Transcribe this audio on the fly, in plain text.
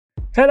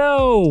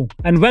Hello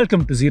and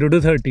welcome to 0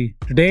 to 30.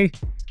 Today,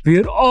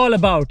 we're all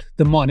about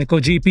the Monaco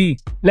GP.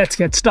 Let's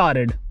get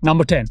started.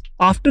 Number 10.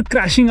 After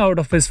crashing out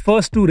of his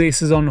first two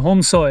races on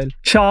home soil,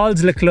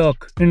 Charles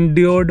Leclerc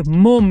endured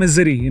more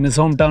misery in his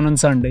hometown on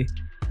Sunday,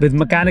 with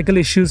mechanical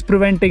issues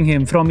preventing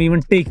him from even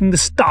taking the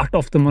start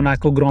of the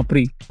Monaco Grand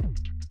Prix.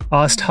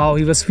 Asked how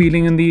he was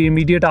feeling in the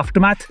immediate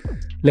aftermath,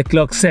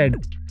 Leclerc said,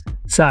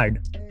 "Sad,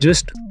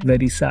 just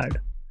very sad.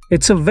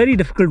 It's a very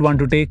difficult one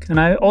to take, and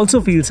I also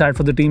feel sad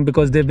for the team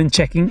because they've been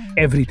checking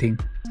everything."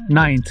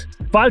 9th.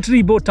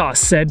 Valtteri Bottas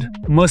said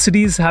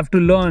Mercedes have to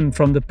learn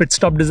from the pit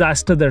stop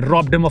disaster that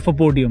robbed him of a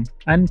podium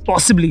and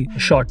possibly a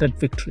shot at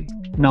victory.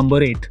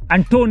 Number 8.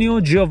 Antonio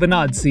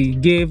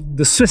Giovinazzi gave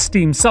the Swiss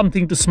team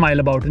something to smile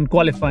about in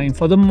qualifying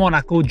for the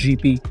Monaco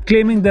GP,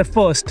 claiming their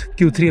first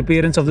Q3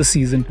 appearance of the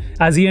season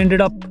as he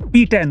ended up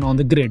P10 on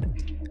the grid.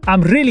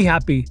 "I'm really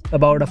happy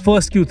about our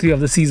first Q3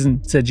 of the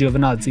season," said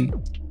Giovinazzi.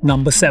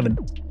 Number 7.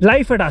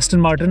 Life at Aston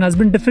Martin has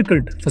been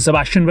difficult for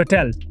Sebastian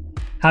Vettel,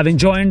 having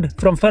joined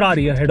from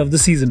Ferrari ahead of the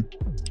season.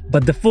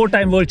 But the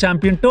four-time world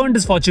champion turned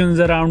his fortunes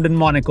around in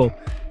Monaco,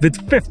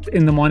 with 5th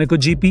in the Monaco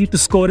GP to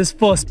score his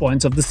first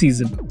points of the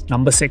season.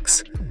 Number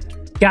 6.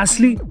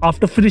 Gasly,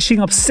 after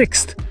finishing up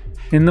 6th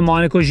in the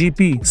Monaco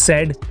GP,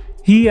 said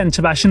he and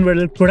Sebastian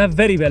Vettel could have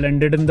very well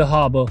ended in the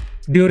harbour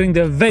during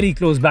their very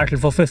close battle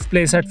for 5th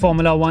place at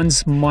Formula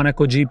One's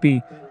Monaco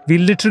GP. "We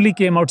literally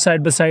came out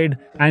side by side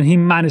and he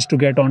managed to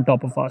get on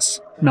top of us."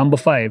 Number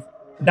 5.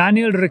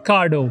 Daniel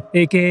Ricciardo,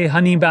 aka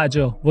Honey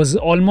Badger, was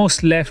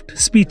almost left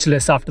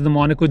speechless after the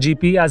Monaco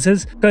GP as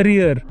his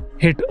career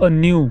hit a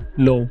new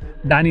low.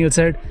 Daniel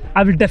said,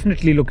 "I will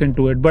definitely look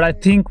into it, but I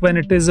think when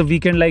it is a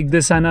weekend like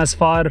this and as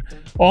far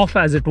off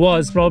as it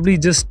was, probably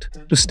just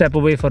to step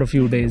away for a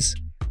few days."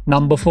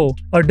 Number 4.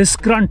 A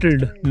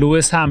disgruntled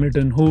Lewis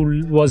Hamilton,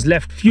 who was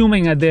left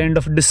fuming at the end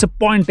of a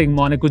disappointing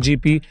Monaco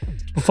GP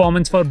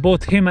performance for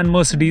both him and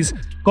Mercedes,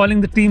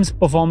 calling the team's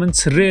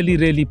performance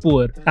really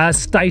poor,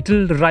 as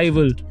title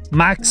rival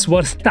Max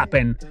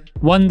Verstappen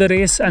won the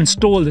race and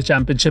stole the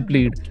championship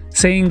lead,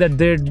 saying that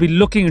they'd be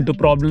looking into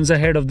problems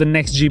ahead of the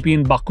next GP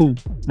in Baku.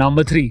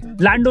 Number 3.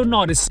 Lando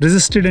Norris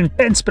resisted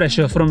intense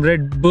pressure from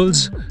Red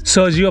Bull's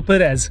Sergio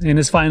Perez in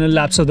his final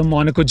laps of the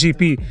Monaco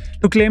GP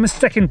to claim his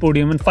second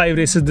podium in 5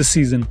 races this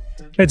season.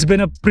 "It's been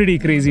a pretty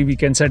crazy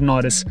weekend," said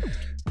Norris.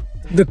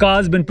 "The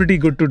car's been pretty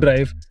good to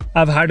drive.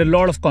 I've had a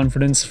lot of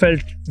confidence,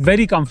 felt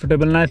very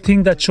comfortable, and I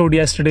think that showed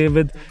yesterday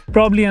with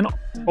probably an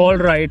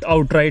alright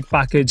outright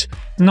package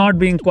not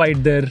being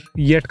quite there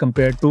yet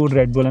compared to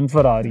Red Bull and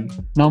Ferrari."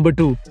 Number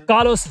 2.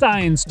 Carlos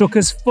Sainz took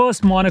his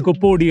first Monaco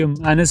podium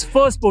and his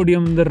first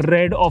podium in the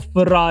red of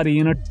Ferrari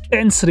in a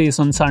tense race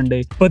on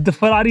Sunday. But the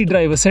Ferrari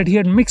driver said he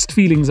had mixed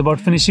feelings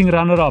about finishing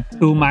runner-up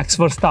to Max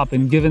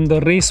Verstappen given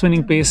the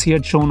race-winning pace he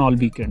had shown all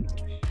weekend.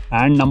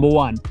 And number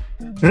 1.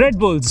 Red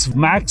Bull's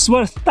Max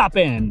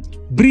Verstappen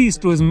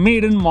breezed to his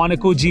maiden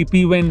Monaco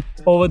GP win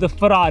over the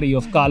Ferrari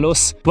of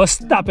Carlos.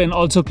 Verstappen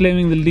also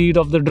claiming the lead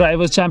of the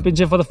Drivers'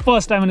 Championship for the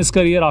first time in his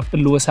career after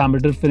Lewis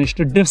Hamilton finished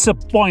a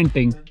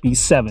disappointing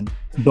P7.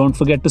 Don't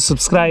forget to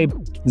subscribe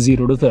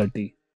 0 to 30.